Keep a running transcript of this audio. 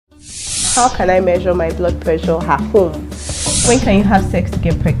How can I measure my blood pressure at home? When can you have sex to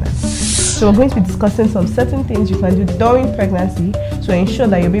get pregnant? So we're going to be discussing some certain things you can do during pregnancy to ensure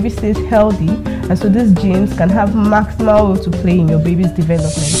that your baby stays healthy, and so these genes can have maximal role to play in your baby's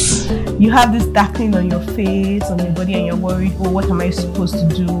development. You have this darkening on your face, on your body, and you're worried, oh, what am I supposed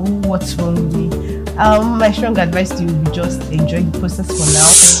to do? What's wrong with me? My strong advice to you would be just enjoy the process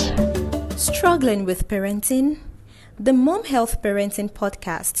for now. Struggling with parenting? The Mom Health Parenting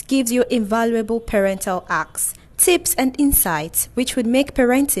Podcast gives you invaluable parental hacks, tips and insights which would make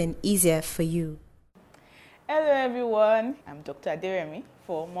parenting easier for you. Hello everyone, I'm Dr. Aderemi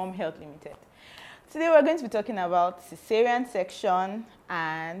for Mom Health Limited. Today we're going to be talking about cesarean section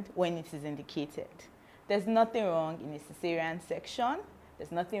and when it is indicated. There's nothing wrong in a cesarean section.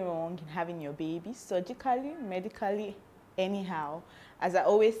 There's nothing wrong in having your baby surgically, medically, anyhow. As I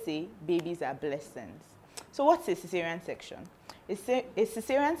always say, babies are blessings. So what's a cesarean section? A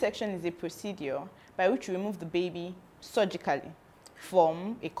cesarean section is a procedure by which you remove the baby surgically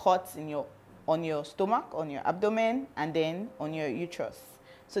from a cut on your stomach, on your abdomen, and then on your uterus.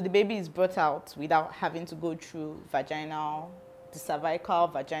 So the baby is brought out without having to go through the cervical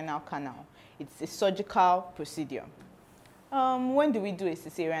vaginal canal. It's a surgical procedure. When do we do a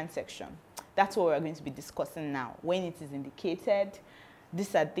cesarean section? That's what we're going to be discussing now. When it is indicated,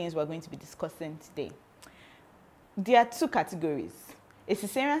 these are things we're going to be discussing today. There are two categories. A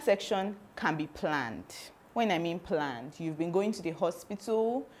cesarean section can be planned. When I mean planned, you've been going to the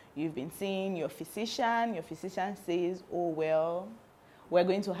hospital, you've been seeing your physician says, oh well, we're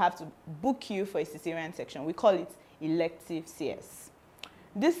going to have to book you for a cesarean section. We call it elective CS.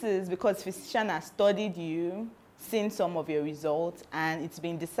 This is because physician has studied you, seen some of your results, and it's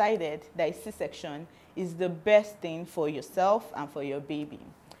been decided that a C-section is the best thing for yourself and for your baby.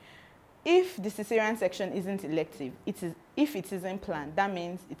 If the cesarean section isn't elective, if it isn't planned, that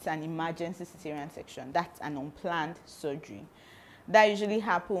means it's an emergency cesarean section. That's an unplanned surgery. That usually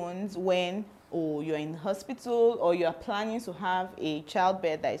happens when you're in the hospital or you're planning to have a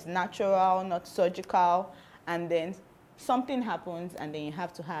childbirth that is natural, not surgical, and then something happens and then you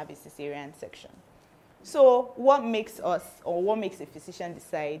have to have a cesarean section. So what makes a physician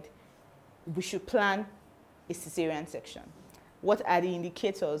decide we should plan a cesarean section? What are the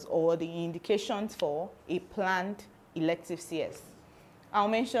indicators or the indications for a planned elective CS? I'll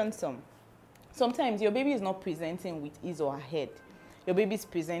mention some. Sometimes your baby is not presenting with his or her head. Your baby is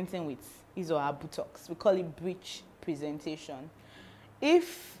presenting with his or her buttocks. We call it breech presentation.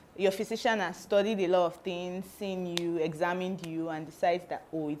 If your physician has studied a lot of things, seen you, examined you, and decides that,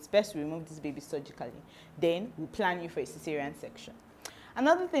 oh, it's best to remove this baby surgically, then we'll plan you for a cesarean section.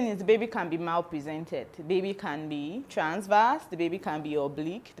 Another thing is the baby can be malpresented. The baby can be transverse, the baby can be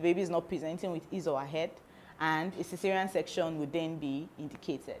oblique, the baby is not presenting with his or her head, and a cesarean section would then be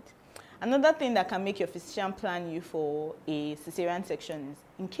indicated. Another thing that can make your physician plan you for a cesarean section is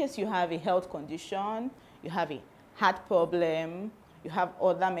in case you have a health condition, you have a heart problem, you have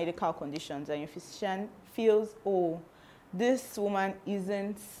other medical conditions, and your physician feels, oh, this woman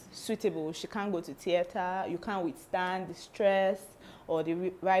isn't suitable, she can't go to theater, you can't withstand the stress or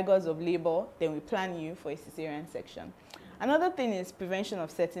the rigors of labor, then we plan you for a cesarean section. Another thing is prevention of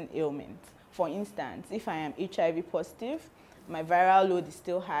certain ailments. For instance, if I am HIV positive, my viral load is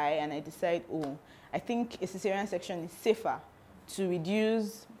still high, and I decide, oh, I think a cesarean section is safer to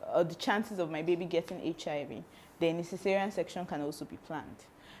reduce the chances of my baby getting HIV, then a cesarean section can also be planned.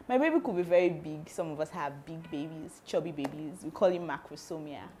 My baby could be very big. Some of us have big babies, chubby babies. We call it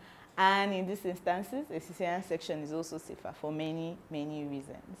macrosomia. And in these instances, a cesarean section is also safer for many, many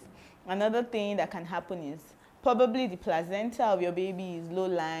reasons. Another thing that can happen is probably the placenta of your baby is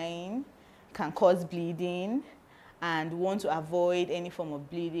low-lying, can cause bleeding, and want to avoid any form of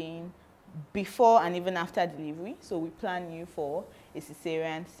bleeding before and even after delivery. So we plan you for a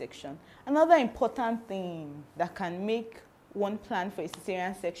cesarean section. Another important thing that can make one plan for a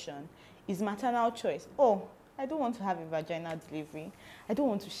cesarean section is maternal choice. Oh, I don't want to have a vaginal delivery. I don't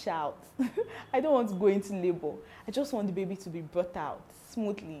want to shout. I don't want to go into labor. I just want the baby to be brought out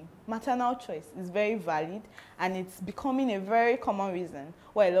smoothly. Maternal choice is very valid, and it's becoming a very common reason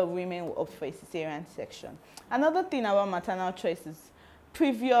why a lot of women will opt for a cesarean section. Another thing about maternal choice is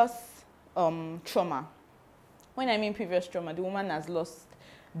previous trauma. When I mean previous trauma, the woman has lost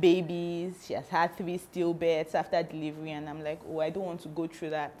babies, she has had 3 stillbirths after delivery, and I'm like, oh, I don't want to go through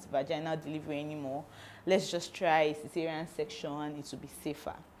that vaginal delivery anymore. Let's just try a cesarean section, it will be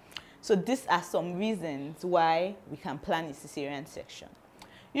safer. So these are some reasons why we can plan a cesarean section.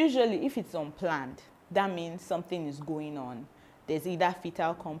 Usually, if it's unplanned, that means something is going on. There's either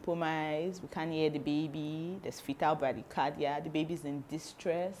fetal compromise, we can't hear the baby, there's fetal bradycardia, the baby's in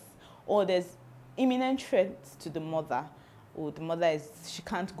distress, or there's imminent threat to the mother, or the mother she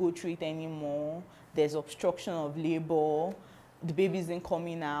can't go through it anymore, there's obstruction of labor, the baby isn't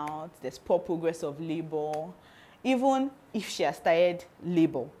coming out, there's poor progress of labor. Even if she has started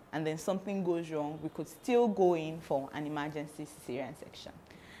labor and then something goes wrong, we could still go in for an emergency cesarean section.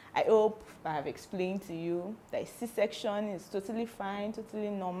 I hope I have explained to you that C-section is totally fine, totally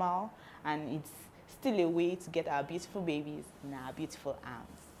normal, and it's still a way to get our beautiful babies in our beautiful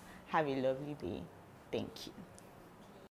arms. Have a lovely day. Thank you.